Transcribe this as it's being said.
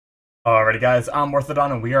Alrighty guys, I'm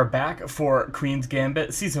Morthadon and we are back for Queen's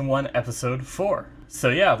Gambit Season 1, Episode 4. So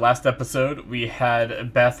yeah, last episode we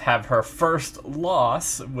had Beth have her first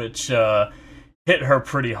loss, which hit her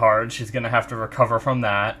pretty hard. She's gonna have to recover from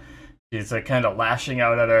that. She's kind of lashing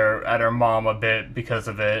out at her mom a bit because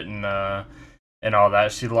of it and all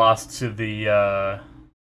that. She lost to the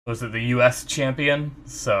was it the U.S. champion?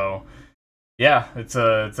 So yeah, it's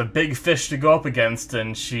a big fish to go up against,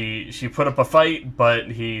 and she put up a fight,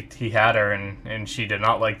 but he had her, and she did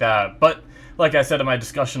not like that. But like I said in my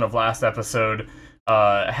discussion of last episode,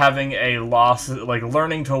 having a loss, like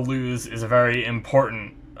learning to lose, is a very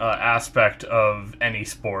important aspect of any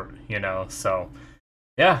sport, you know. So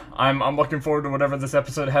yeah, I'm looking forward to whatever this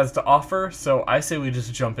episode has to offer. So I say we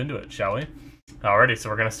just jump into it, shall we? Alrighty, so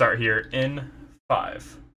we're gonna start here in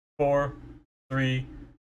 5, 4, 3,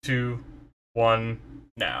 2. One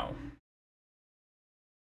now.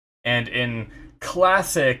 And in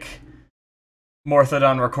classic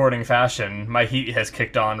Morthadon recording fashion, my heat has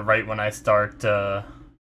kicked on right when I started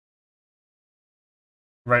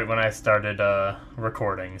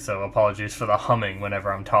recording. So apologies for the humming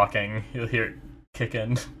whenever I'm talking. You'll hear it kick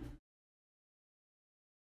in.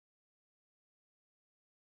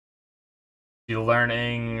 She's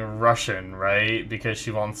learning Russian, right? Because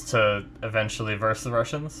she wants to eventually verse the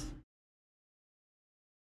Russians.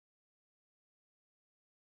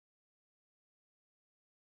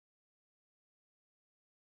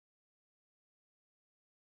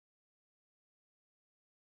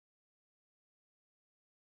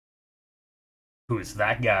 Who's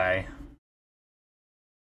that guy?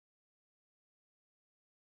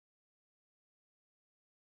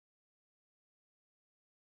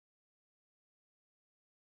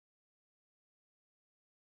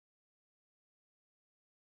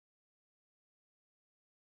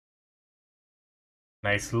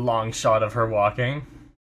 Nice long shot of her walking.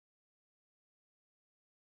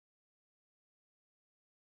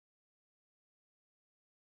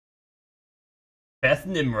 Beth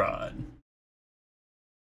Nimrod.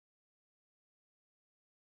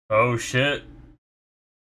 Oh shit.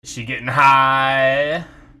 Is she getting high?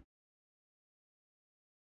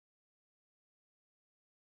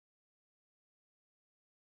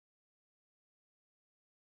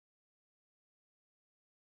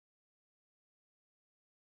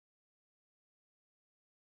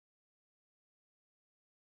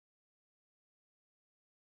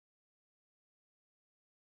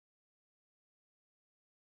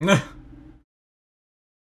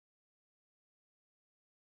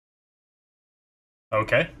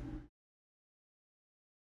 Okay.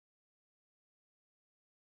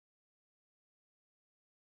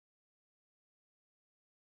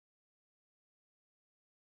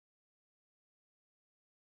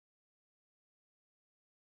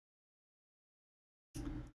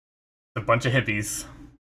 A bunch of hippies.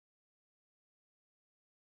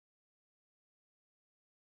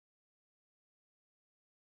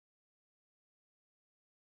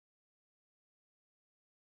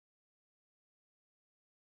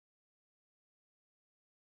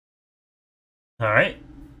 Alright.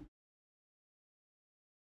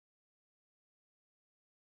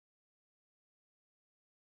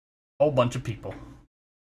 Whole bunch of people.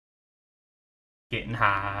 Getting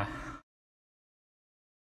high.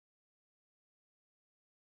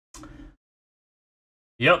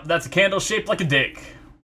 Yep, that's a candle shaped like a dick.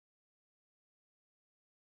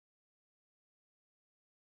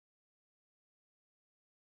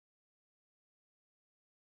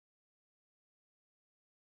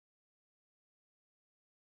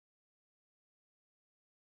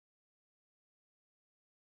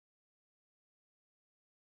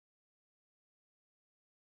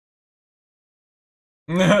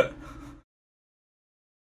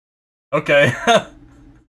 Okay.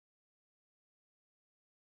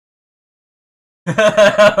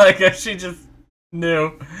 I guess she just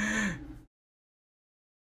knew.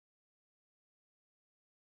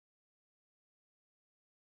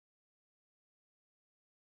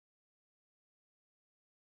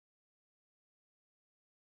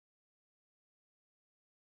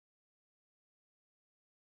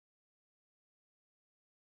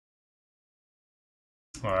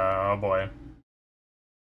 Oh boy.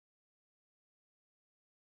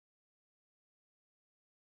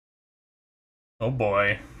 Oh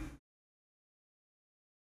boy.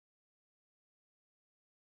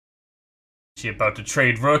 She about to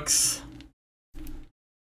trade rooks.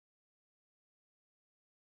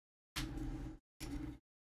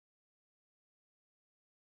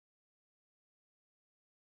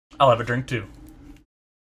 I'll have a drink too.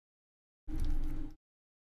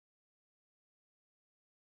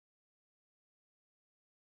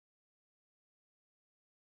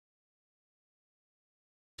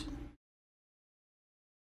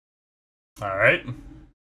 Alright.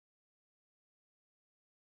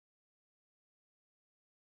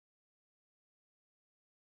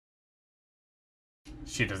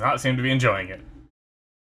 She does not seem to be enjoying it.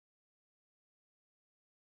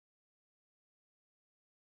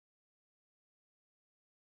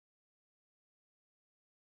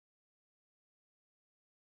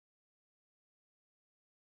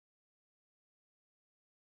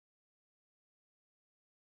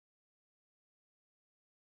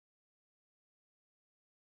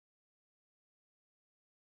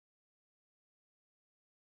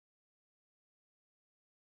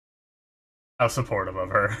 How supportive of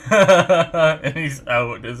her. And he's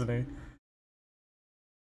out, isn't he?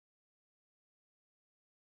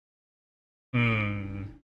 Hmm.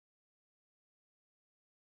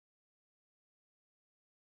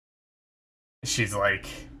 She's like,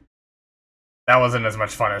 that wasn't as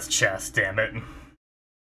much fun as chess, damn it.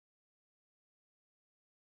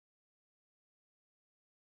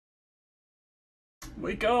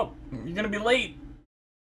 Wake up! You're gonna be late!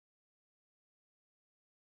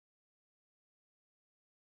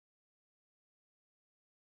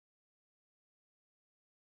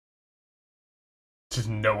 Just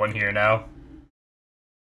no one here now.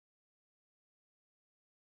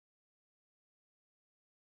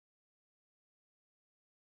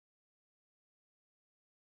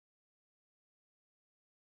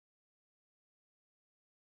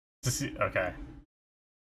 Okay.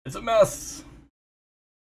 It's a mess!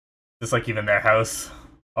 Just like even their house.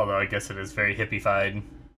 Although I guess it is very hippie-fied.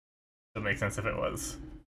 So it makes sense if it was.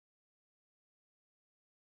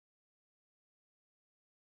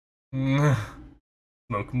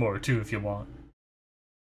 Smoke more too if you want.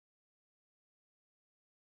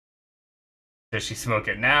 Does she smoke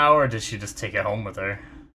it now, or does she just take it home with her?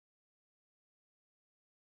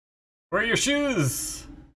 Where are your shoes?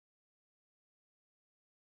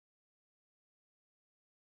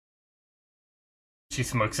 She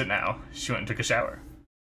smokes it now. She went and took a shower.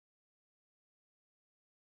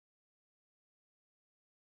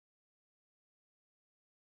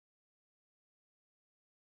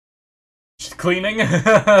 She's cleaning?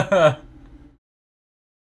 Guess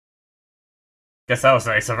that was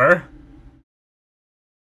nice of her.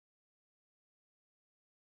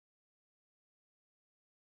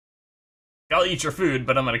 I'll eat your food,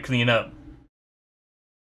 but I'm gonna clean up.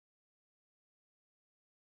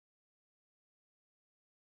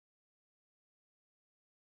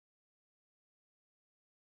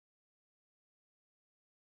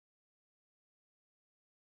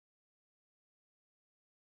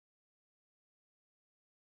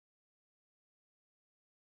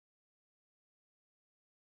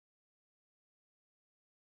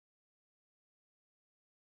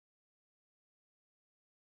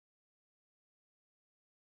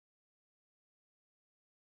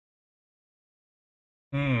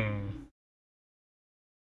 Hmm.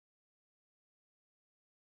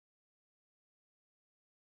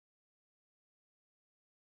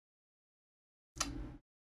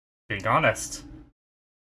 Being honest.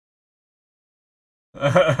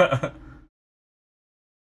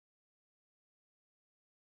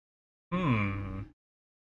 Hmm.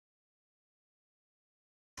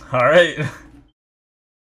 Alright.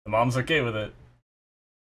 The mom's okay with it.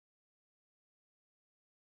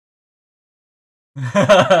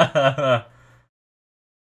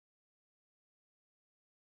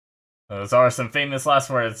 Those are some famous last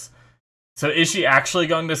words. So is she actually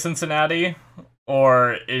going to Cincinnati?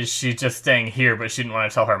 Or is she just staying here, but she didn't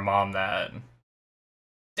want to tell her mom that?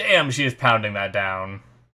 Damn, she is pounding that down.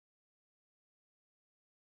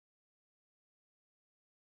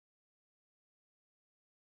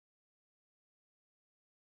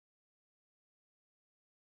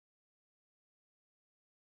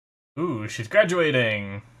 Ooh, she's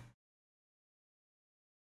graduating.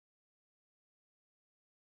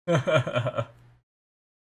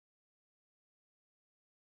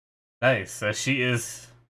 Nice. So she is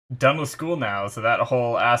done with school now, so that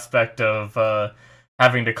whole aspect of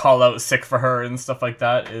having to call out sick for her and stuff like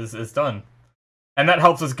that is done. And that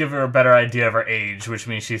helps us give her a better idea of her age, which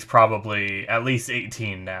means she's probably at least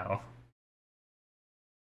 18 now.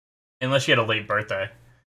 Unless she had a late birthday.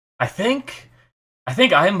 I think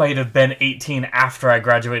I might have been 18 after I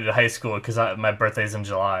graduated high school, because my birthday's in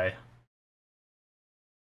July.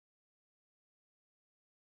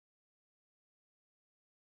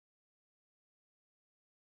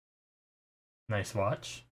 Nice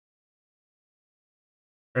watch.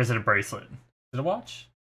 Or is it a bracelet? Is it a watch?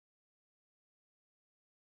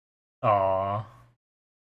 Aww.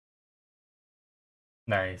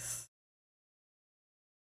 Nice.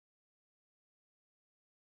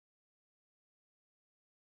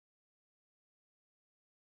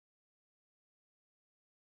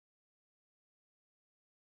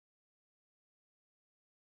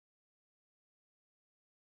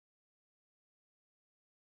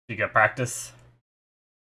 You get practice.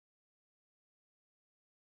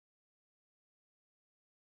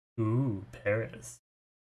 Ooh, Paris.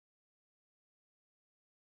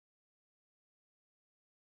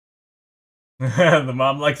 The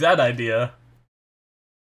mom likes that idea.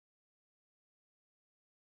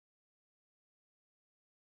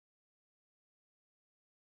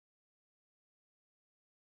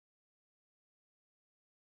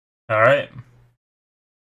 All right.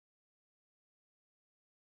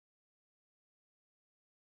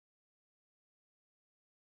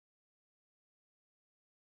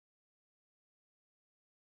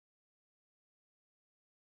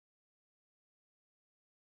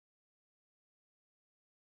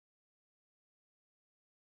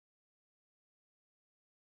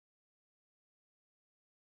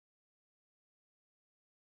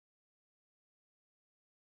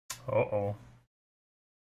 Uh-oh.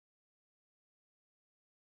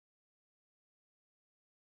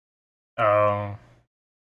 Oh,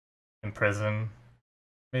 in prison,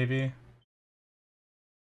 maybe?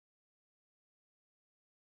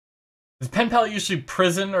 Is pen pal usually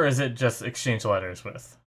prison, or is it just exchange letters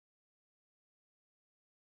with?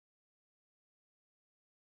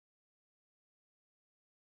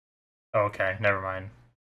 Oh, okay, never mind.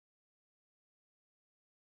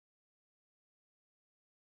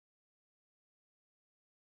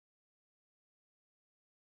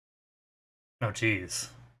 Oh, jeez.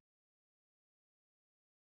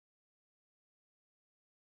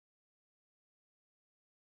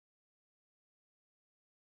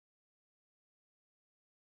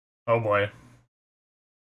 Oh boy.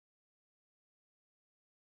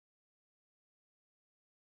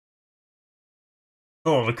 A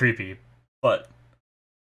little creepy, but...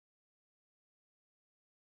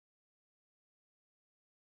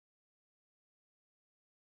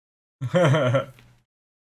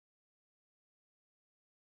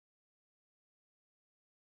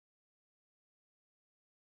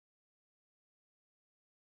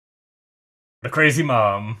 The crazy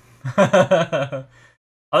mom.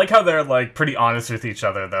 I like how they're, like, pretty honest with each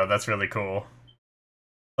other, though. That's really cool.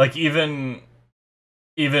 Like, even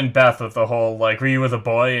Beth with the whole, like, were you with a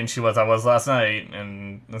boy? And she was, I was last night,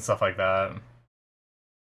 and stuff like that.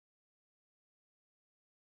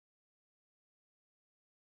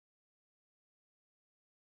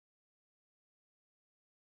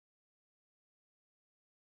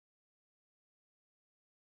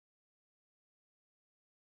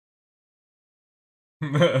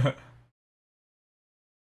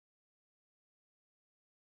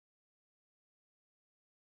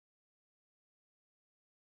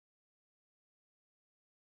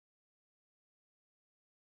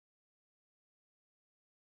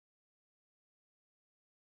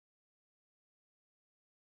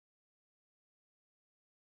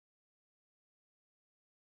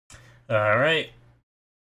 Alright.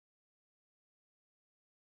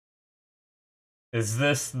 Is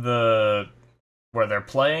this the... where they're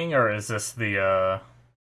playing, or is this the,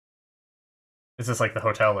 is this, like, the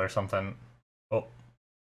hotel or something? Oh.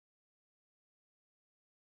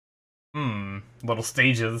 Hmm. Little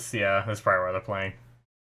stages. Yeah, that's probably where they're playing.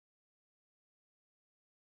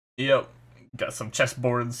 Yep. Got some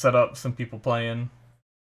chessboards set up, some people playing.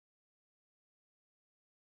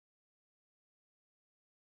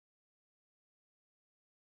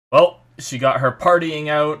 Well, she got her partying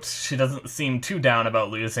out. She doesn't seem too down about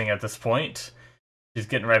losing at this point. She's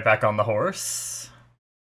getting right back on the horse.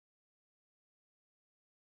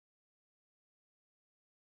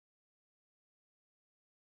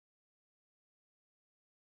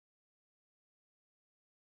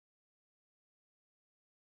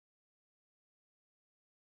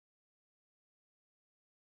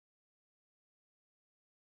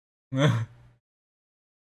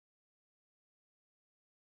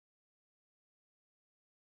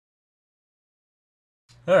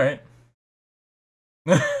 Alright.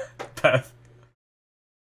 Beth.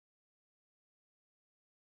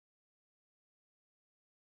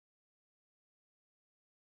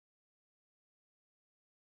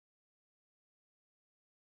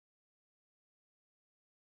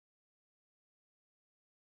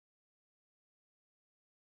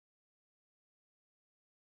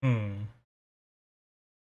 Hmm.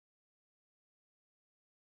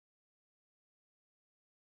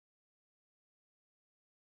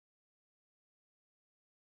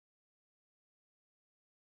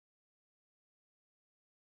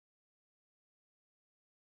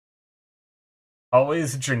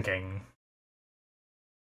 Always drinking.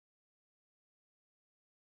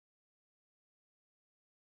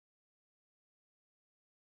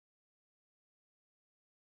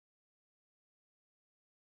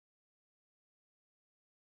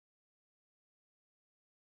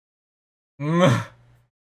 Beth.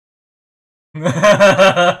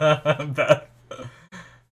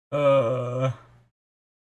 Uh,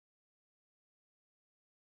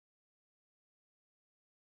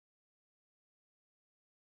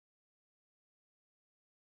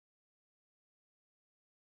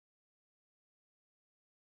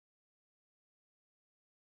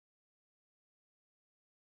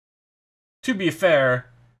 to be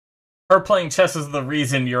fair, her playing chess is the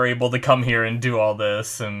reason you're able to come here and do all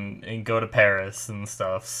this and go to Paris and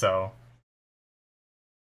stuff, so.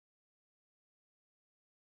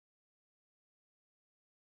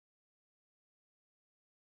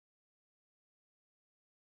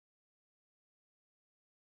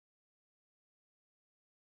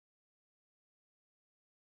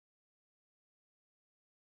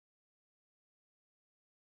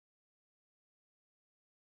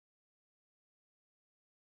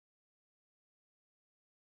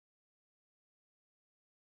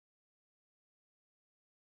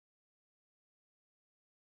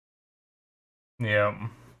 Yeah.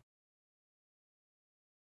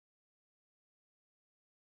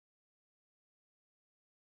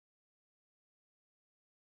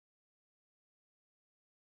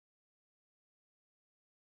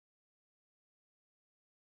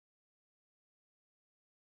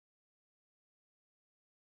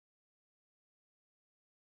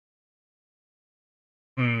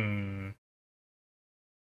 Hmm.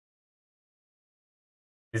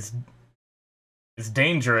 It's, it's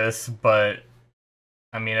dangerous, but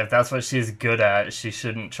I mean, if that's what she's good at, she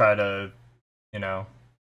shouldn't try to, you know.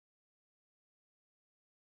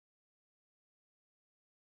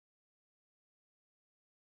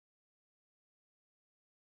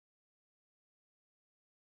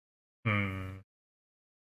 Hmm.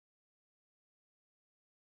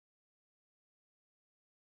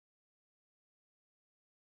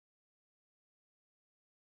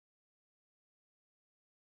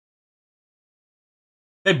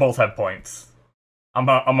 They both have points. I'm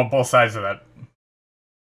on both sides of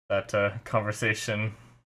that conversation.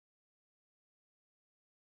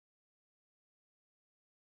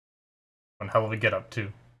 One hell of a get up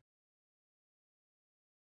too.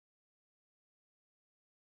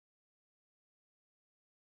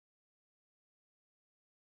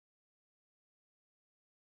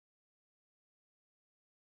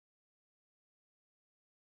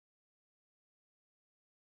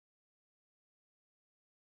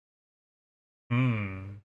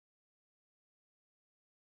 Hmm.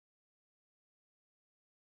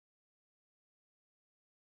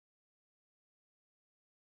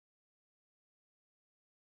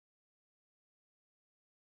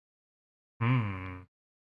 Hmm.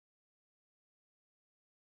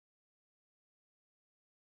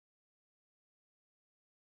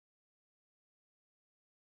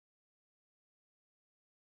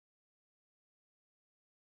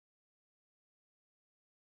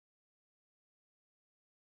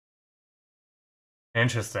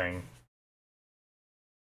 Interesting.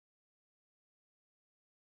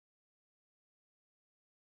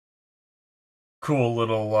 Cool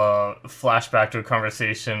little flashback to a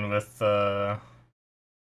conversation with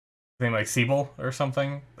name like Siebel or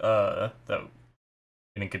something. That we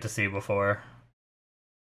didn't get to see before.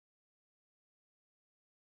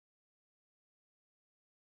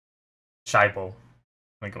 Scheibel,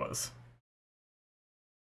 I think it was.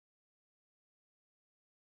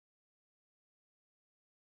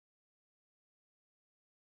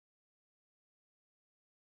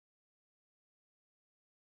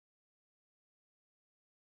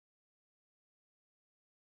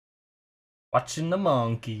 Watching the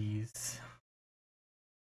monkeys.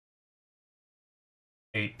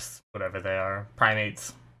 Apes, whatever they are.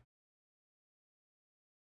 Primates.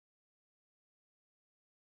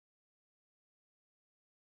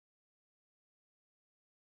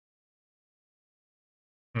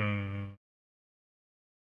 Hmm.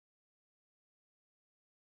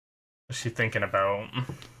 What's she thinking about? I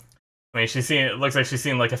mean, it looks like she's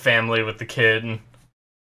seen like a family with the kid,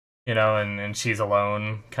 and she's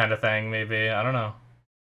alone kind of thing, maybe. I don't know.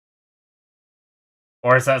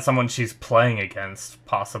 Or is that someone she's playing against,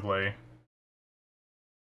 possibly?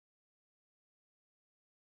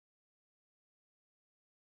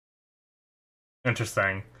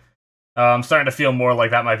 Interesting. I'm starting to feel more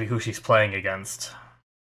like that might be who she's playing against.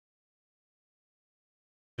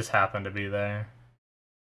 Just happened to be there.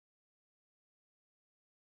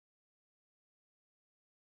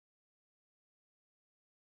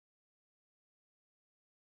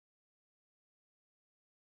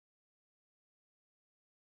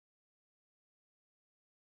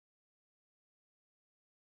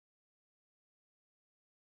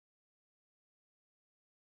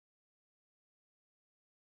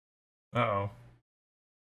 Uh-oh.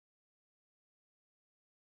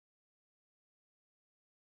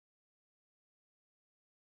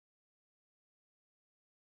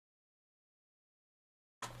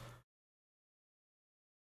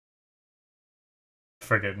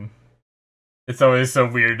 Friggin'. It's always so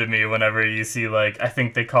weird to me whenever you see, like, I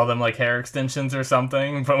think they call them, like, hair extensions or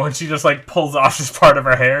something, but when she just, like, pulls off just part of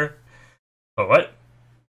her hair. But what?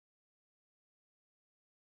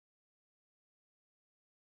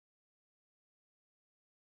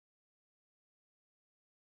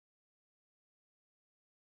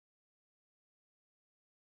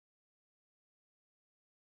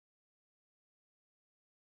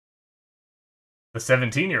 The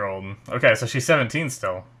 17-year-old. Okay, so she's 17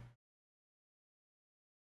 still.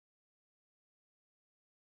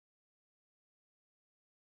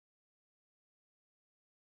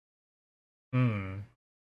 Hmm.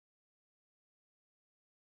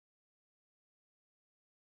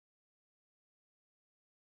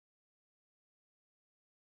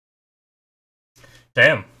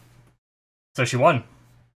 Damn. So she won.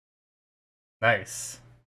 Nice.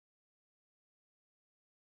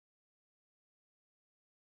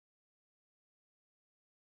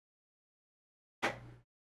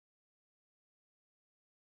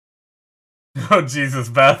 Oh, Jesus,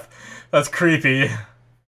 Beth. That's creepy.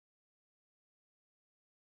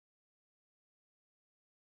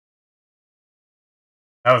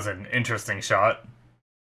 That was an interesting shot.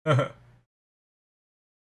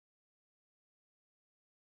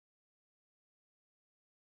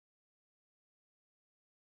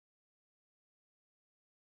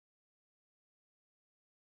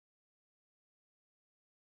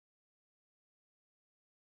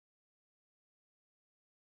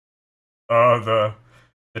 Oh,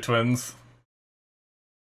 the twins.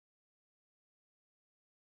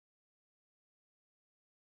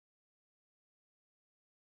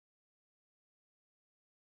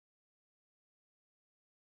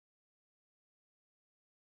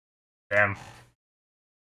 Damn.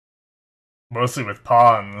 Mostly with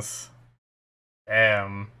pawns.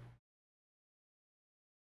 Damn.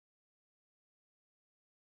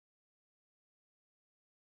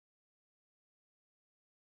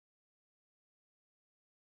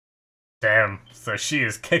 Damn. So she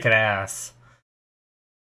is kicking ass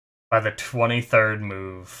by the 23rd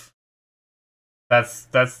move.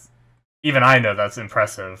 That's even I know that's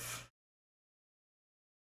impressive.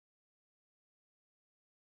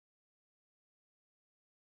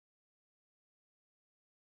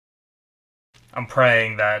 I'm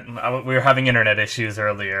praying that we were having internet issues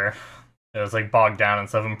earlier. It was like bogged down and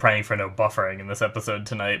stuff. I'm praying for no buffering in this episode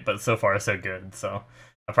tonight, but so far so good. So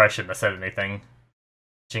I probably shouldn't have said anything.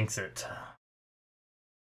 Jinx it.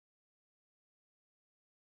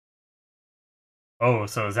 Oh,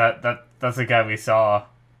 so is that's the guy we saw,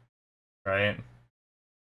 right?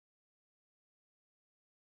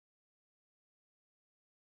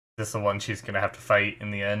 This is the one she's gonna have to fight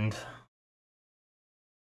in the end.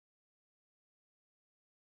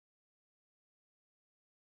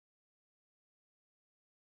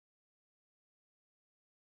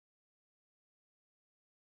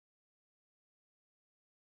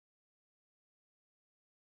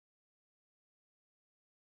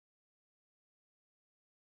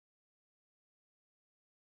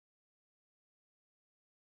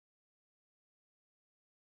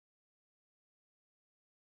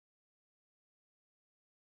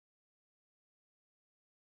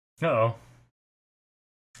 Uh oh.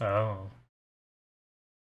 Oh.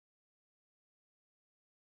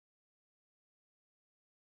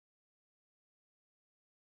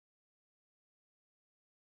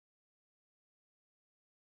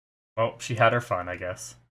 Well, she had her fun, I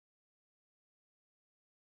guess.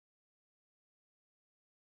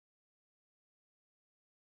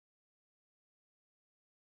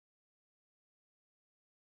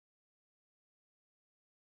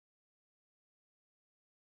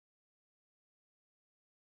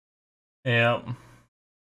 Yeah.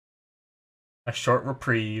 A short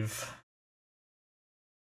reprieve.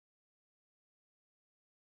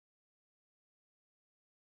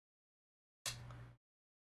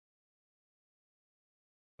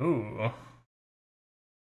 Ooh.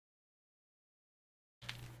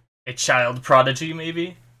 A child prodigy,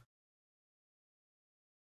 maybe?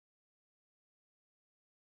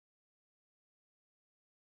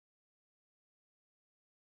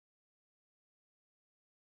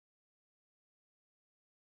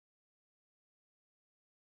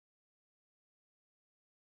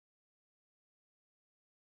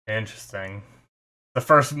 Interesting. The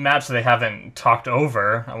first match they haven't talked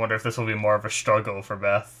over. I wonder if this will be more of a struggle for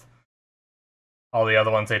Beth. All the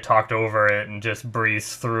other ones, they talked over it and just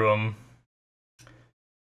breezed through them.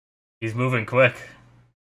 He's moving quick.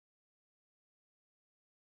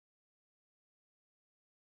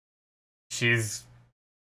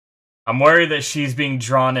 I'm worried that she's being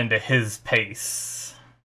drawn into his pace.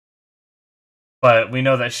 But we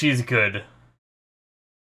know that she's good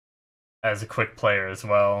as a quick player as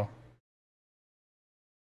well.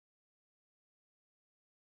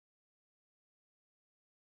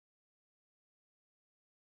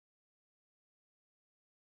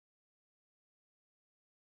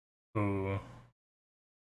 Ooh.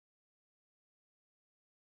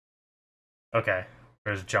 Okay.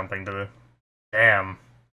 There's jumping to the... Damn.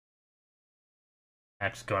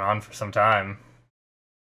 Match is going on for some time.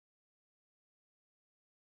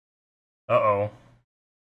 Uh-oh.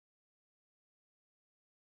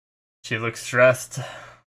 She looks stressed.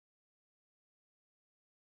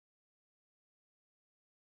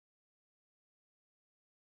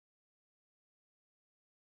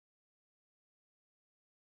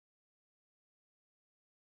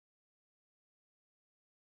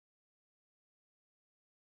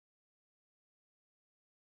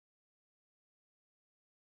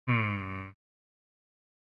 Hmm.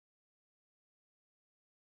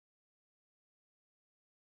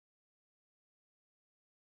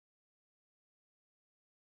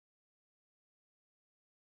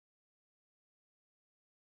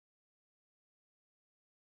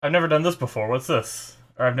 I've never done this before. What's this?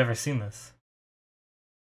 Or I've never seen this.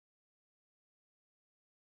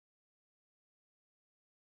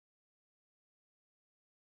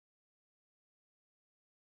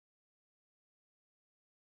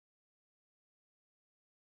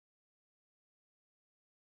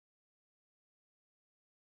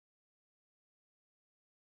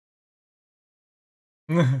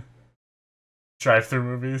 Drive-through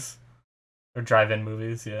movies. Or drive-in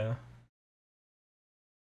movies, yeah.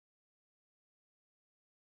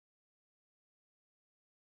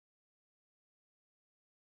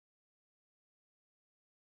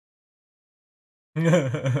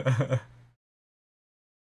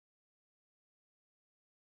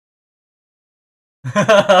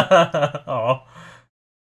 Oh.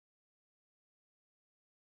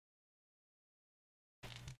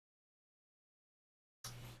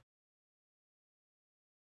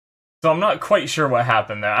 So I'm not quite sure what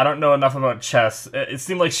happened there. I don't know enough about chess. It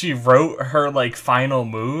seemed like she wrote her, like, final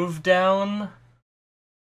move down?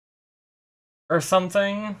 Or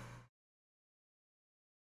something?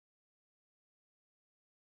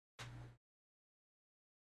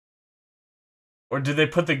 Or did they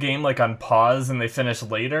put the game, like, on pause and they finish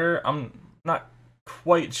later? I'm not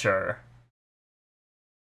quite sure.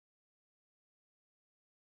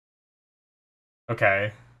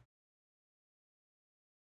 Okay.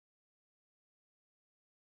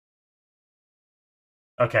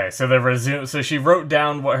 Okay, so they resume. So she wrote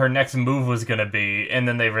down what her next move was gonna be, and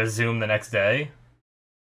then they resume the next day.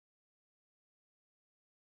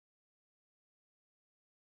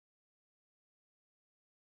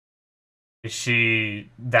 Is she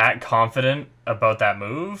that confident about that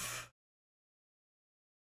move?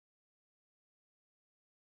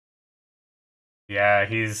 Yeah,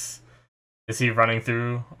 he's. Is he running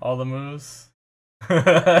through all the moves?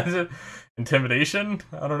 Intimidation?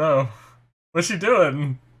 I don't know. What's she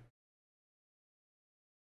doing?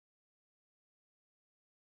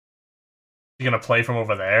 She gonna play from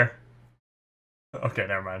over there? Okay,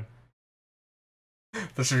 never mind.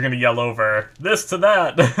 So she's gonna yell over this to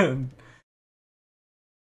that.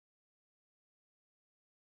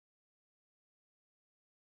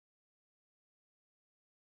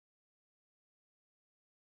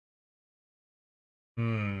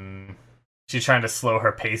 Hmm. She's trying to slow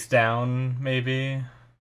her pace down, maybe?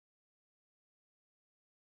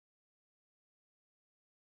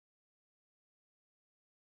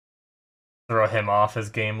 Throw him off his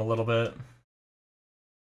game a little bit.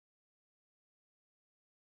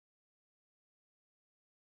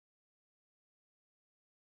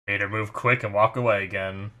 Made her move quick and walk away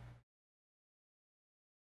again.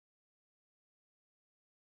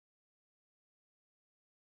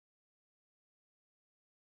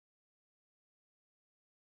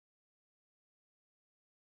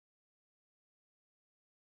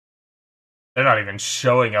 They're not even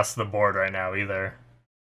showing us the board right now either.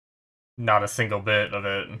 Not a single bit of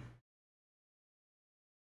it.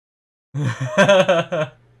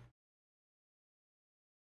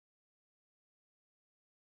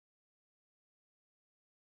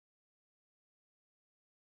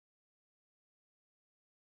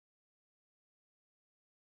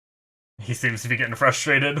 He seems to be getting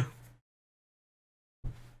frustrated.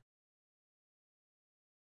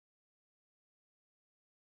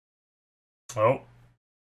 Oh,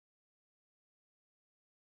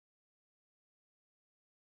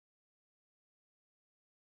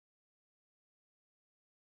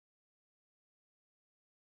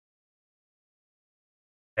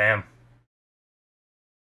 damn.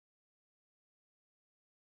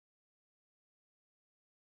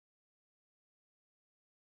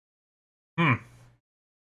 Hmm.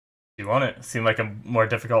 You want it? Seemed like a more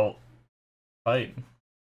difficult fight.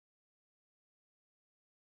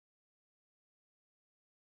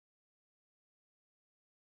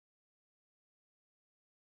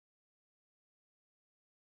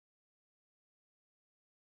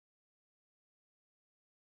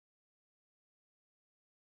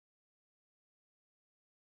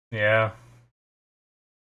 Yeah.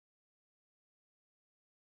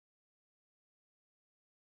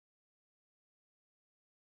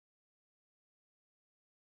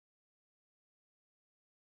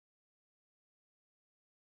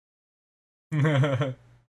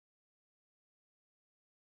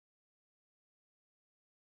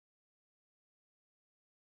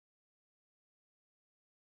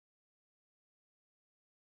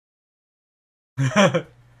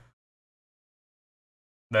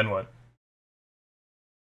 Then what?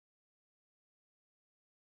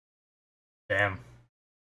 Damn.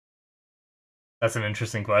 That's an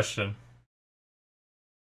interesting question.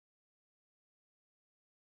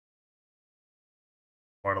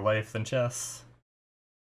 More to life than chess.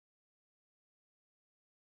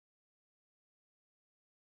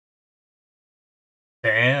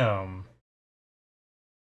 Damn.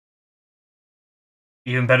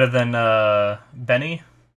 Even better than Benny?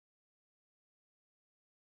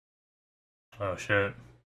 Oh shit.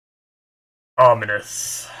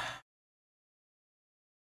 Ominous.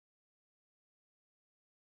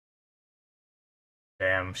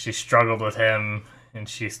 Damn, she struggled with him, and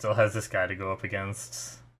she still has this guy to go up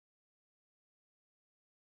against.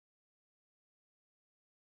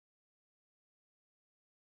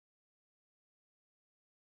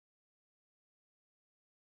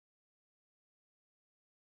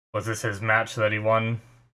 Was this his match that he won?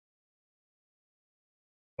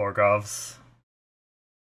 Borgov's.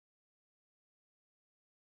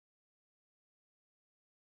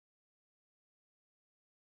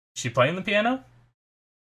 She playing the piano?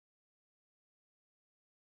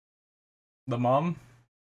 The mom?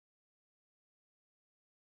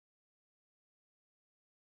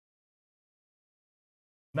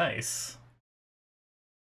 Nice.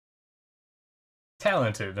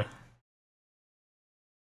 Talented.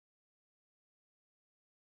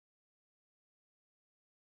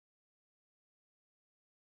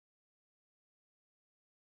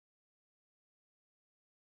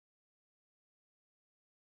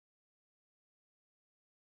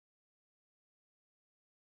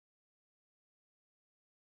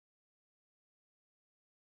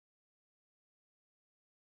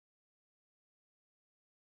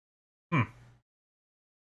 Hmm.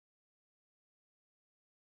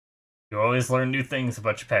 You always learn new things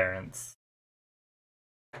about your parents.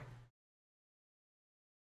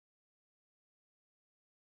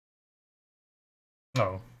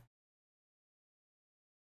 Oh.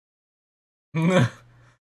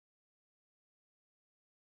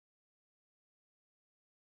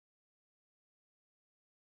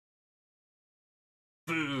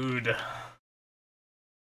 Food.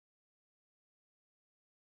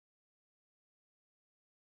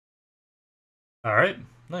 Alright,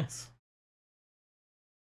 nice.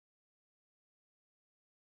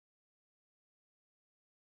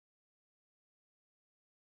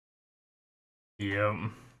 Yep.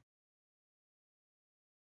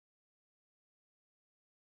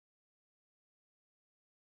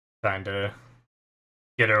 Trying to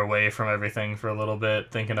get her away from everything for a little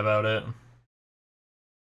bit, thinking about it.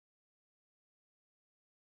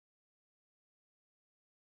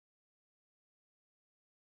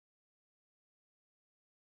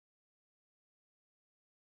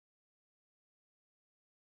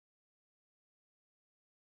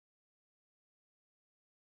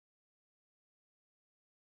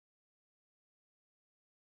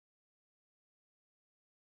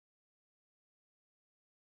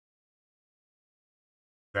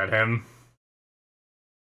 Is that him?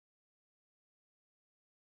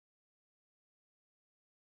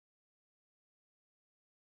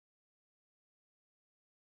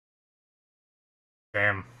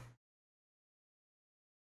 Damn.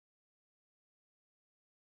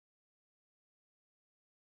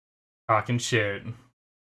 Talking shit.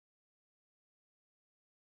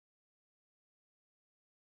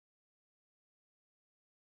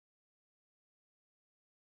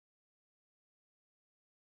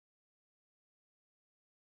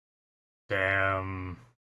 Damn.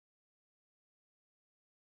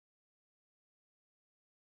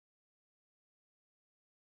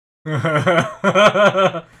 All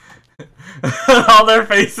their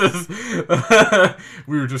faces.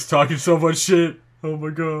 We were just talking so much shit. Oh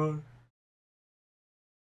my god.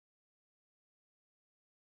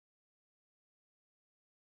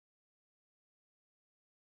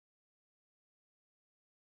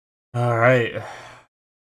 All right.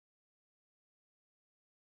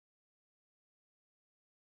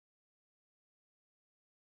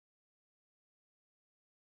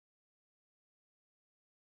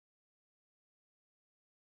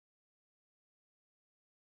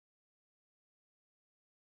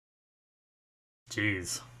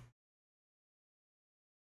 Jeez.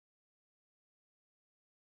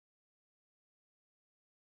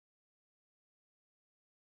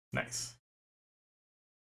 Nice.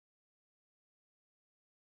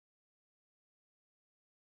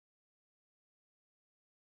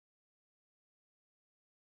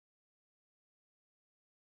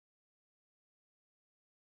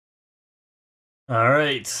 All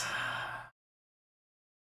right.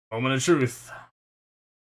 Moment of truth.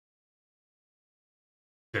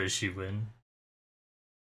 Does she win?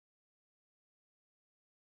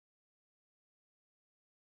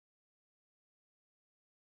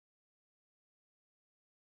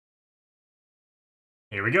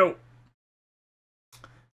 Here we go.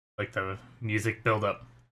 Like the music build up.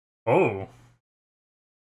 Oh.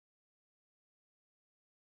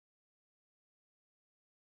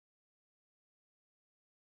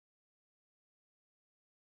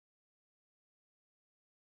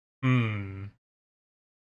 Hmm.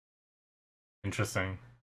 Interesting.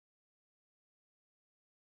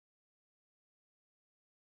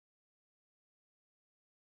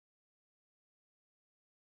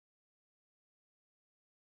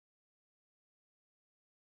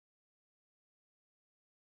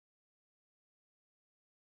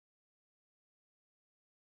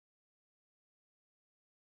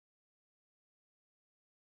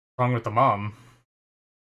 What's wrong with the mom?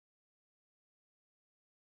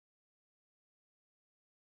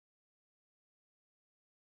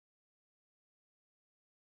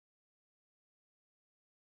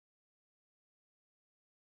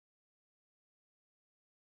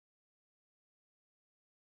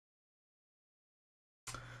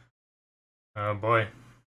 Oh boy.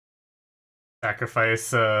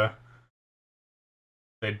 Sacrifice,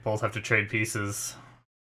 they'd both have to trade pieces.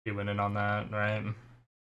 Be winning on that, right?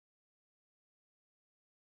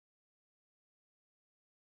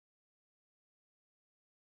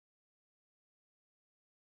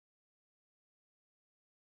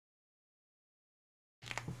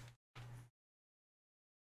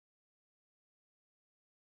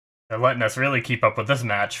 They're letting us really keep up with this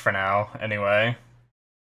match for now, anyway.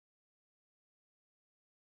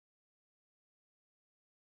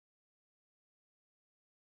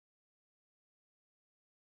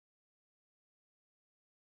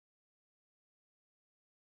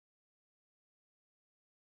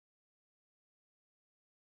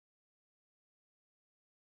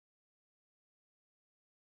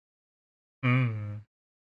 Hmm.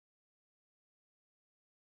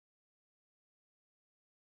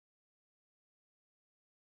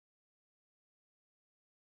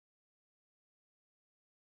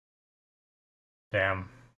 Damn.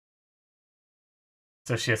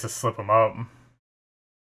 So she has to slip them up.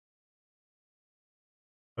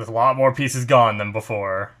 There's a lot more pieces gone than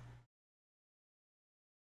before.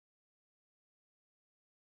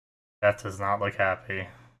 Beth does not look happy.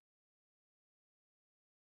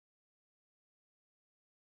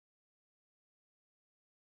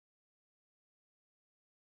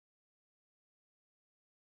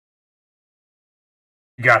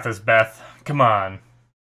 You got this, Beth. Come on.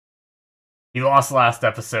 You lost last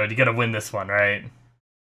episode. You gotta win this one, right?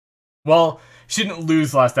 Well, she didn't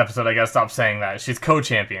lose last episode. I gotta stop saying that. She's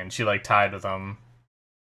co-champion. She, like, tied with him.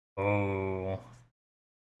 Oh.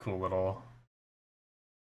 Cool little...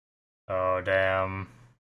 Oh, damn.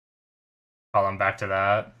 Call him back to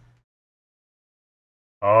that.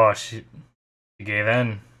 Oh, she gave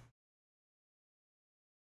in.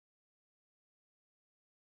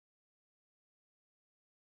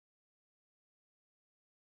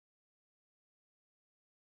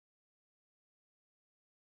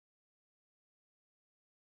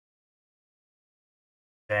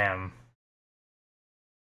 Damn.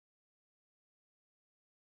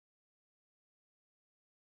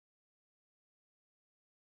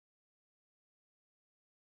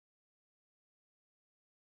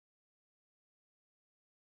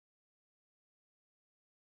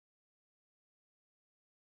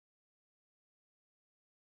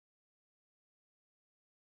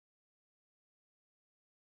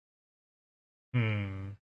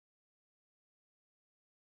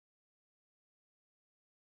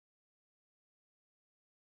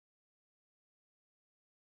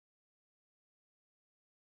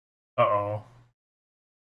 Uh-oh.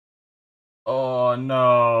 Oh,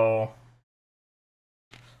 no.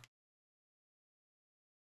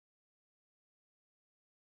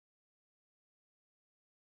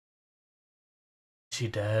 She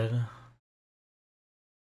dead?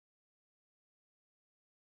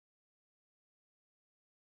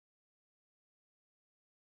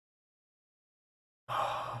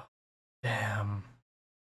 Oh, damn.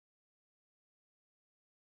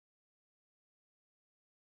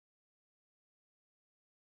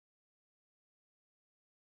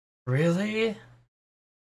 Really?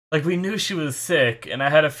 Like, we knew she was sick, and I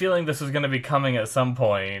had a feeling this was gonna be coming at some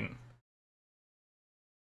point.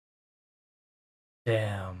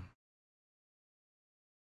 Damn.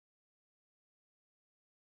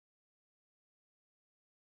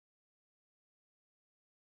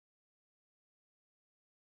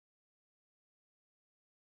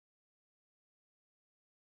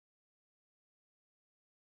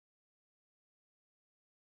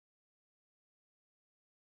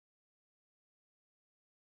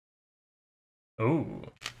 Ooh.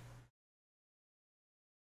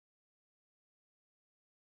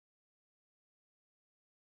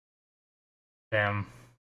 Damn.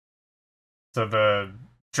 So the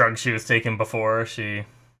drug she was taking before, she...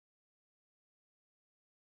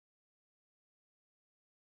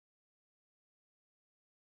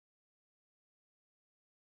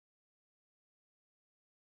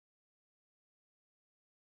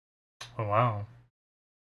 Oh, wow.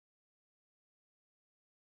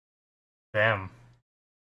 Damn.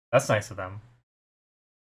 That's nice of them.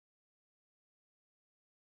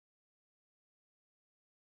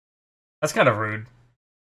 That's kind of rude.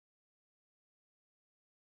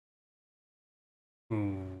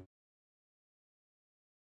 Ooh.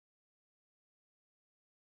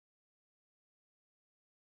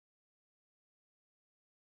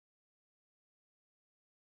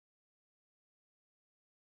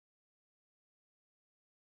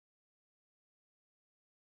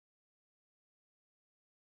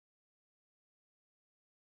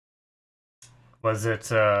 Was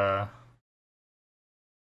it,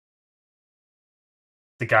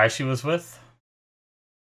 the guy she was with?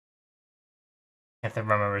 Can't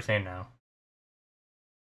remember his name now.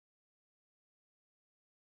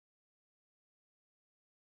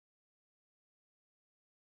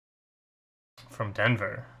 From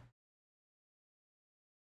Denver.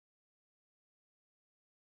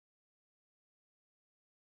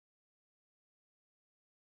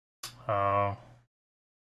 Oh.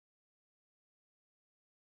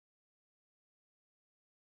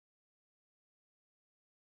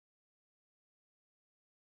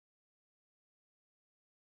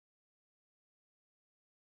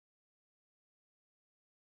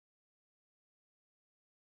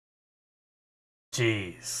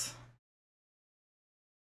 Jeez.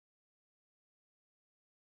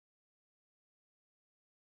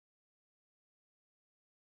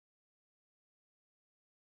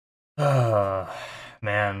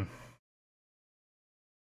 Man.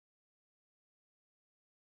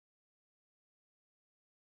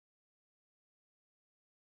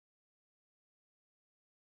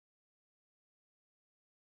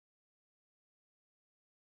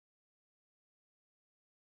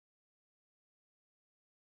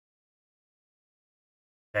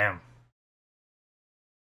 Damn.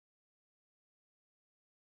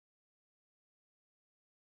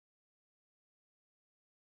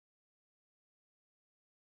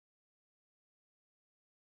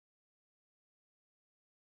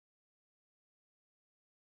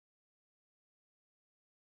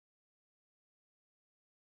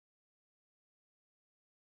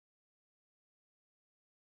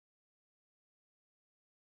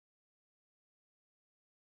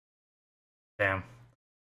 Damn.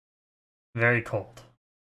 Very cold.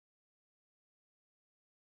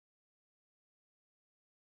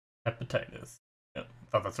 Hepatitis. Yep.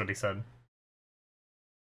 Thought that's what he said.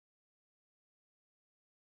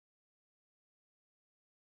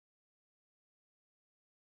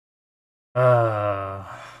 Uh,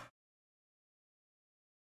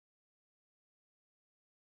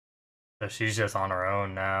 so she's just on her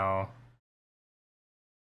own now.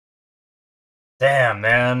 Damn,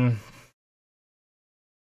 man.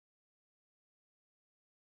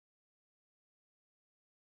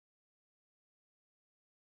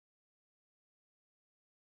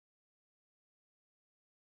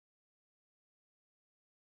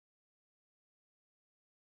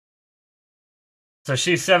 So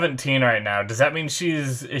she's 17 right now. Does that mean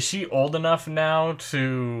is she old enough now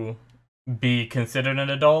to be considered an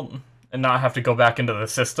adult and not have to go back into the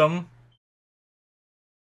system?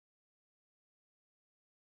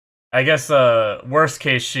 I guess, worst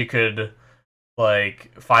case, she could,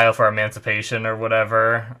 like, file for emancipation or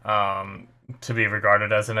whatever, to be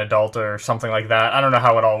regarded as an adult or something like that. I don't know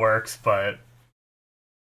how it all works, but...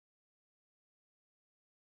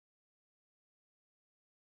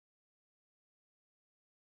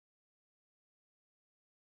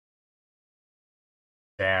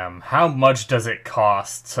 Damn, how much does it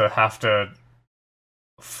cost to have to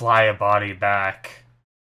fly a body back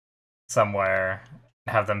somewhere,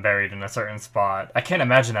 have them buried in a certain spot? I can't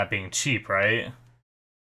imagine that being cheap, right?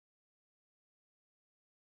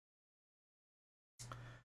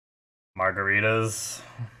 Margaritas.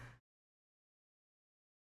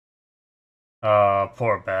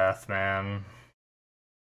 Poor Beth, man.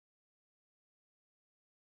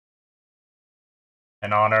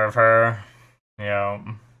 In honor of her, yeah.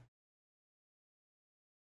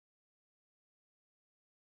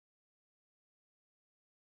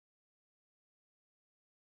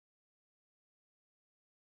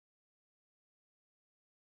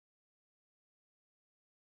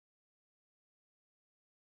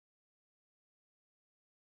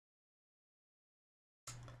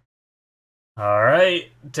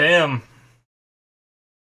 Alright, damn.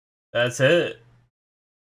 That's it.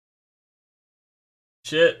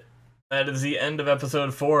 Shit. That is the end of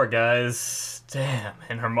episode 4, guys. Damn,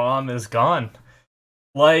 and her mom is gone.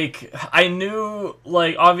 Like, I knew,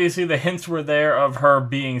 like, obviously the hints were there of her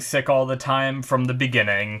being sick all the time from the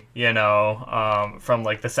beginning, you know, from,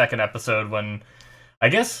 like, the second episode when, I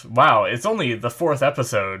guess, wow, it's only the 4th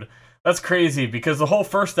episode. That's crazy, because the whole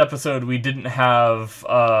first episode we didn't have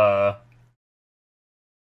the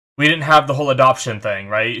whole adoption thing,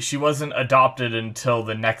 right? She wasn't adopted until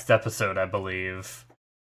the next episode, I believe.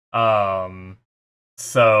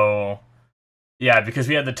 So, yeah, because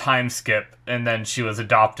we had the time skip, and then she was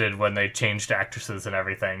adopted when they changed actresses and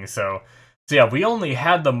everything, so yeah, we only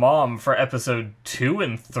had the mom for episode 2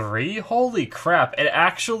 and 3? Holy crap, it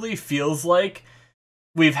actually feels like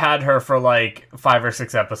we've had her for, like, 5 or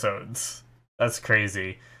 6 episodes. That's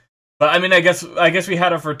crazy. But, I mean, I guess we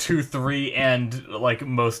had her for 2, 3, and, like,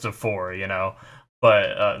 most of 4, you know?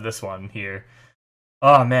 But, this one here.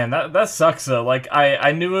 Oh, man, that sucks, though. Like,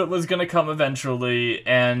 I knew it was gonna come eventually,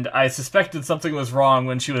 and I suspected something was wrong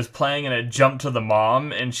when she was playing and it jumped to the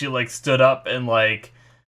mom, and she, like, stood up and, like,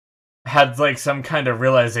 had, like, some kind of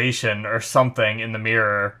realization or something in the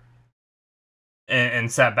mirror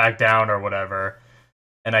and sat back down or whatever.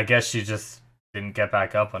 And I guess she just didn't get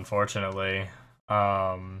back up, unfortunately.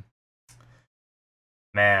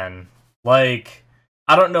 Man, like,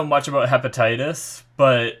 I don't know much about hepatitis,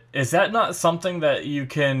 but is that not something that you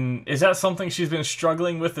can... Is that something she's been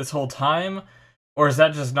struggling with this whole time? Or is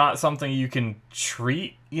that just not something you can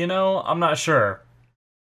treat, you know? I'm not sure.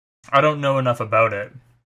 I don't know enough about it.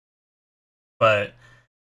 But,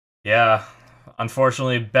 yeah,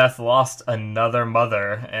 unfortunately, Beth lost another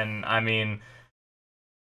mother, and, I mean...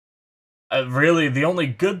 really, the only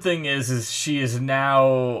good thing is she is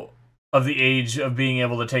now of the age of being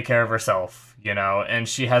able to take care of herself, you know, and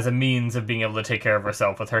she has a means of being able to take care of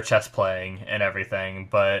herself with her chess playing and everything,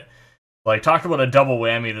 but, like, talk about a double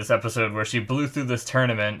whammy this episode where she blew through this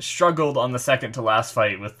tournament, struggled on the second to last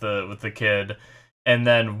fight with the kid, and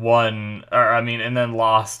then won, or, I mean, and then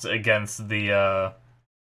lost against the,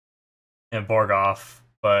 in Borgoff,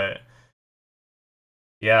 but...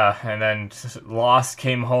 Yeah, and then Lost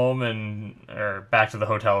came home or back to the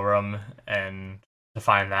hotel room, and to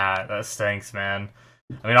find that stinks, man.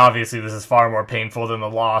 I mean, obviously this is far more painful than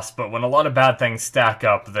the loss, but when a lot of bad things stack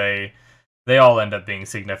up, they all end up being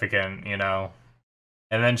significant, you know.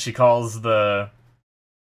 And then she calls the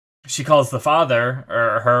father,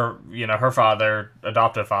 or her, you know, her father,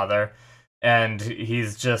 adoptive father, and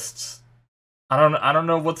he's just, I don't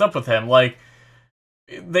know what's up with him. Like,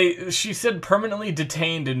 she said permanently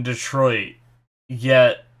detained in Detroit,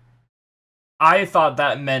 yet I thought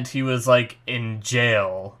that meant he was, like, in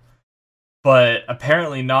jail, but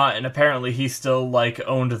apparently not, and apparently he still, like,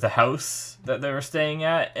 owned the house that they were staying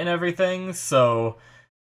at and everything, so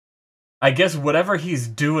I guess whatever he's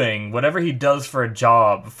doing, whatever he does for a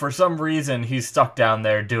job, for some reason he's stuck down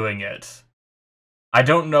there doing it. I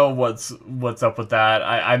don't know what's up with that.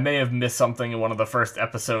 I may have missed something in one of the first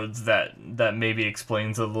episodes that maybe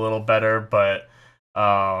explains it a little better, but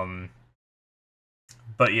yeah,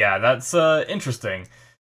 that's interesting.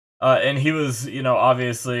 And he was, you know,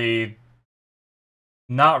 obviously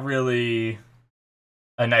not really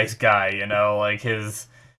a nice guy, you know, like his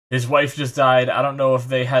wife just died. I don't know if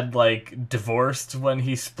they had, like, divorced when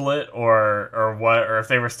he split or what, or if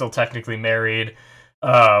they were still technically married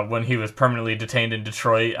when he was permanently detained in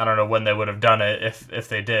Detroit. I don't know when they would have done it if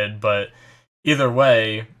they did, but either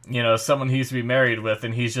way, someone he used to be married with,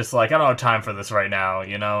 and he's just like, I don't have time for this right now,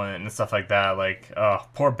 and stuff like that. Like, oh,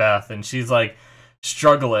 poor Beth, and she's like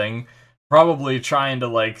struggling, probably trying to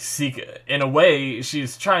like seek, in a way,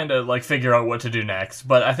 she's trying to like figure out what to do next.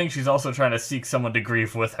 But I think she's also trying to seek someone to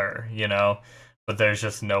grieve with her, but there's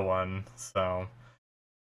just no one. So,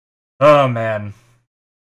 oh man,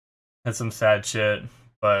 that's some sad shit,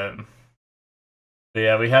 But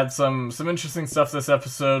yeah, we had some interesting stuff this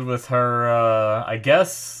episode with her, I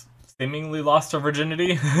guess, seemingly lost her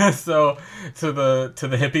virginity. So to the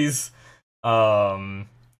hippies,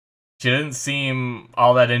 she didn't seem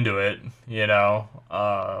all that into it,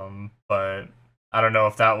 but I don't know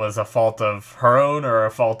if that was a fault of her own or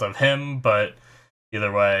a fault of him. But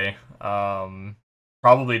either way,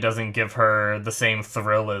 probably doesn't give her the same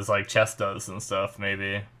thrill as like Chess does and stuff,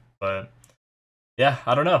 maybe. But yeah,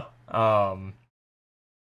 I don't know.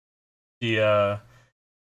 The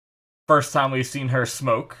first time we've seen her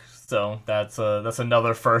smoke, so that's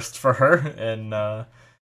another first for her. And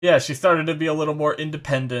yeah, she started to be a little more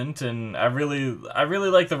independent, and I really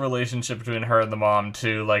like the relationship between her and the mom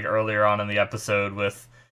too. Like earlier on in the episode, with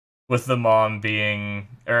the mom being,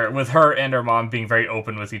 or with her and her mom being very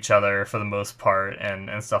open with each other for the most part,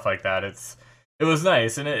 and stuff like that. It was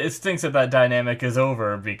nice, and it stinks that dynamic is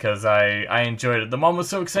over, because I enjoyed it. The mom was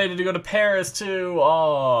so excited to go to Paris, too!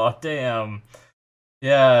 Oh, damn.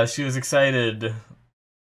 Yeah, she was excited.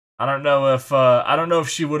 I don't know if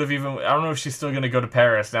she would have even... I don't know if she's still gonna go to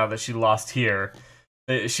Paris now that she lost here.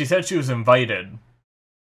 She said she was invited.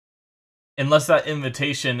 Unless that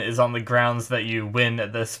invitation is on the grounds that you win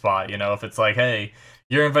at this spot, if it's like, hey,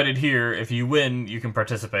 you're invited here, if you win, you can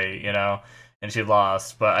participate, and she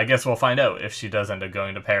lost. But I guess we'll find out if she does end up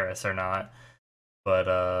going to Paris or not. But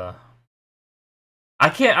I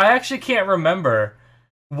actually can't remember.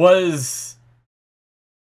 Was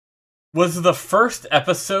the first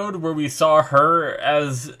episode where we saw her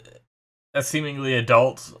as a seemingly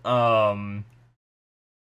adult, and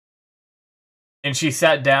she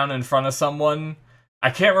sat down in front of someone?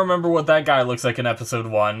 I can't remember what that guy looks like in episode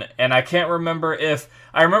 1, and I can't remember if...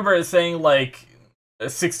 I remember it saying, like,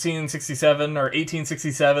 1667 or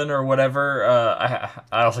 1867 or whatever.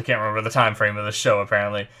 I also can't remember the time frame of the show,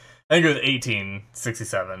 apparently. I think it was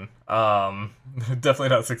 1867. Definitely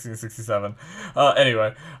not 1667.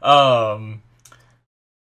 Anyway,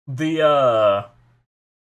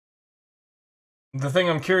 the thing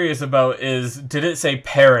I'm curious about is, did it say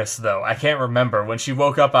Paris, though? I can't remember. When she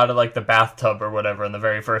woke up out of, like, the bathtub or whatever in the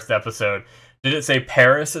very first episode, did it say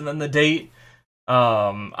Paris and then the date?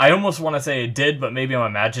 I almost want to say it did, but maybe I'm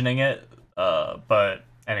imagining it. But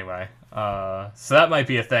anyway, so that might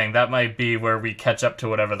be a thing. That might be where we catch up to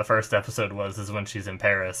whatever the first episode was, is when she's in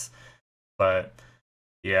Paris. But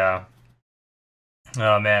yeah.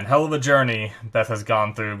 Oh man, hell of a journey Beth has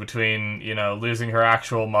gone through between, losing her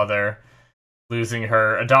actual mother, losing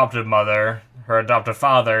her adoptive mother, her adoptive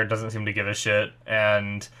father doesn't seem to give a shit,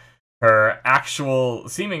 and her actual,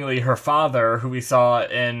 seemingly her father, who we saw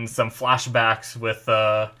in some flashbacks with,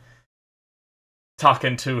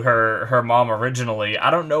 talking to her mom originally. I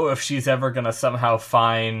don't know if she's ever gonna somehow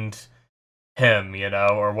find him,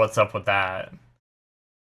 or what's up with that.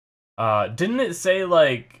 Didn't it say,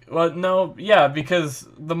 like... Well, no, yeah, because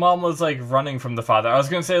the mom was, like, running from the father. I was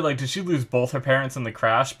gonna say, like, did she lose both her parents in the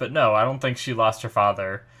crash? But no, I don't think she lost her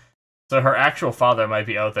father. So her actual father might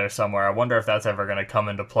be out there somewhere. I wonder if that's ever going to come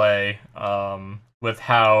into play, with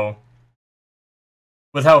how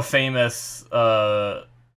famous Beth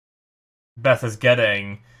is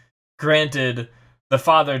getting. Granted, the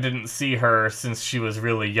father didn't see her since she was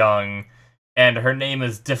really young, and her name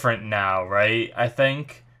is different now, right? I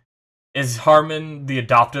think. Is Harmon the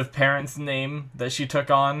adoptive parent's name that she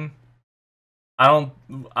took on? I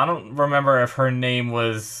don't remember if her name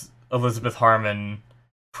was Elizabeth Harmon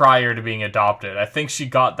prior to being adopted. I think she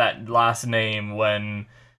got that last name when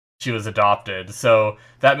she was adopted. So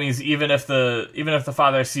that means even if the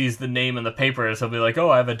father sees the name in the papers, he'll be like, "Oh,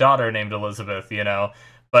 I have a daughter named Elizabeth,"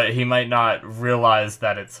 But he might not realize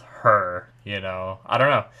that it's her, I don't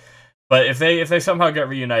know. But if they somehow get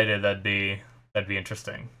reunited, that'd be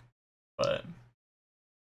interesting. But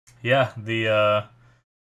yeah,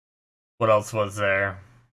 what else was there?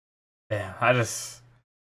 Yeah,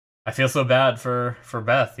 I feel so bad for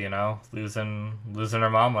Beth, losing her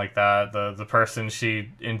mom like that. The person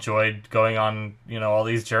she enjoyed going on, all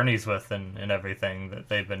these journeys with and everything that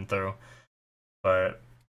they've been through. But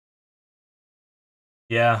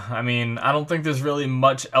yeah, I mean, I don't think there's really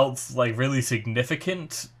much else, like, really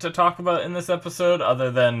significant to talk about in this episode,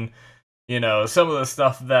 other than, you know, some of the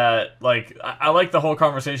stuff that, like, I like the whole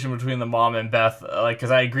conversation between the mom and Beth, like, because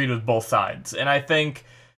I agreed with both sides. And I think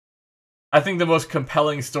the most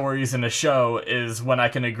compelling stories in a show is when I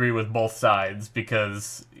can agree with both sides,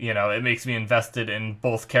 because, you know, it makes me invested in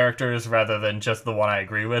both characters rather than just the one I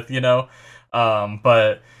agree with, you know?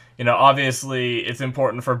 But, you know, obviously it's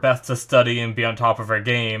important for Beth to study and be on top of her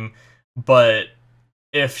game, but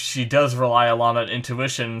if she does rely a lot on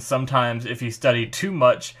intuition, sometimes if you study too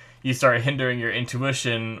much, you start hindering your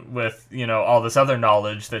intuition with, you know, all this other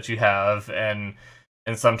knowledge that you have, and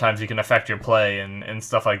sometimes you can affect your play and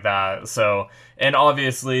stuff like that. So, and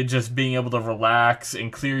obviously just being able to relax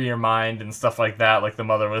and clear your mind and stuff like that, like the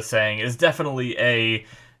mother was saying, is definitely a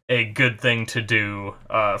good thing to do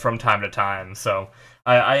from time to time. So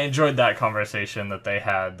I enjoyed that conversation that they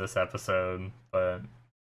had this episode, but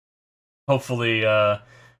hopefully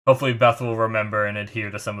Beth will remember and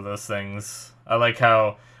adhere to some of those things. I like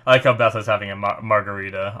how Beth was having a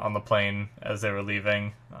margarita on the plane as they were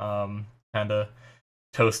leaving, kind of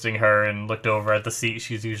toasting her, and looked over at the seat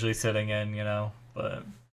she's usually sitting in, you know, but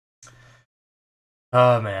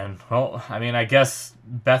oh man. Well, I mean, I guess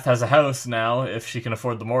Beth has a house now if she can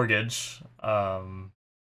afford the mortgage. But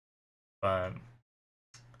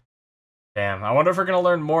damn, I wonder if we're gonna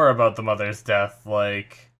learn more about the mother's death.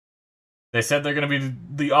 Like, they said they're gonna be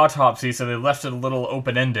the autopsy, so they left it a little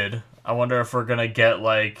open-ended. I wonder if we're gonna get,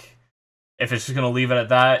 like, if it's just gonna leave it at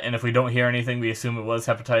that, and if we don't hear anything, we assume it was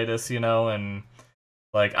hepatitis, you know, and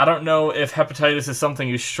like, I don't know if hepatitis is something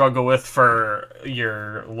you struggle with for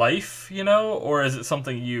your life, you know, or is it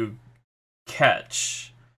something you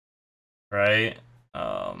catch, right?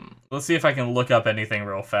 Let's see if I can look up anything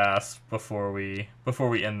real fast before we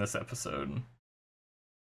end this episode.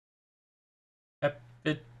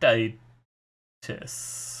 Hepatitis.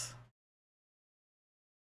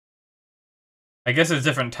 I guess there's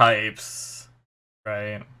different types,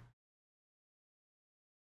 right?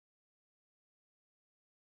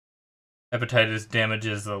 Hepatitis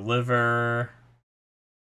damages the liver.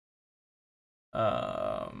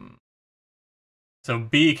 So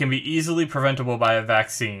B can be easily preventable by a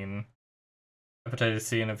vaccine. Hepatitis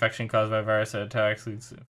C, an infection caused by a virus that attacks, leads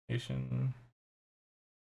to inflammation.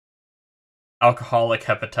 Alcoholic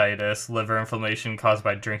hepatitis, liver inflammation caused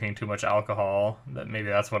by drinking too much alcohol. Maybe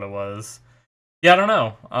that's what it was. Yeah, I don't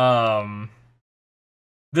know.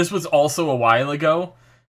 This was also a while ago.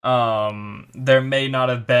 There may not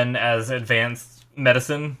have been as advanced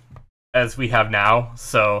medicine as we have now,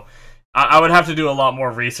 so I would have to do a lot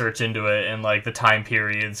more research into it in, like, the time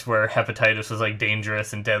periods where hepatitis was, like,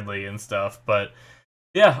 dangerous and deadly and stuff. But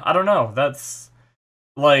yeah, I don't know. That's,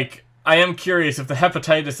 like, I am curious if the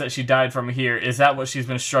hepatitis that she died from here, is that what she's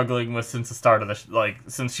been struggling with since the start of the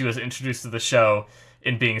since she was introduced to the show,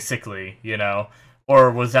 in being sickly, you know?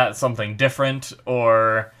 Or was that something different,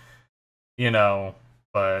 or, you know?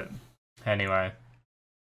 But anyway,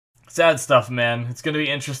 sad stuff, man. It's gonna be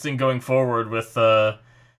interesting going forward with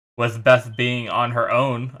Beth being on her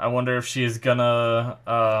own. I wonder if she's gonna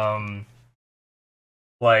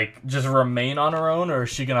like, just remain on her own, or is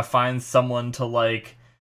she gonna find someone to, like,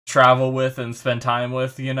 travel with and spend time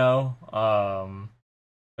with, you know?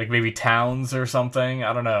 Like maybe towns or something.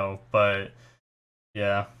 I don't know, but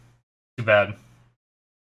yeah, too bad.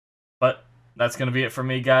 But that's going to be it for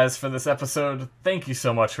me, guys, for this episode. Thank you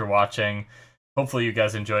so much for watching. Hopefully you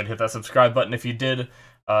guys enjoyed. Hit that subscribe button if you did.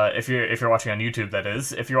 If you're watching on YouTube, that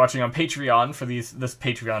is. If you're watching on Patreon for this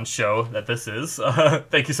Patreon show that this is,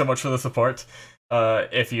 thank you so much for the support.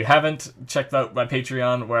 If you haven't checked out my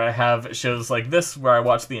Patreon, where I have shows like this, where I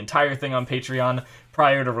watch the entire thing on Patreon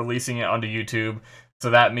prior to releasing it onto YouTube. So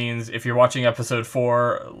that means if you're watching episode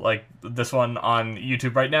 4, like this one on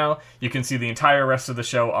YouTube right now, you can see the entire rest of the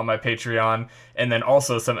show on my Patreon, and then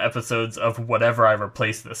also some episodes of whatever I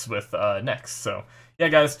replace this with next. So yeah,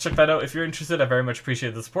 guys, check that out if you're interested. I very much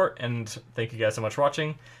appreciate the support, and thank you guys so much for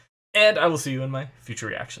watching, and I will see you in my future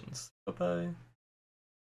reactions. Bye-bye.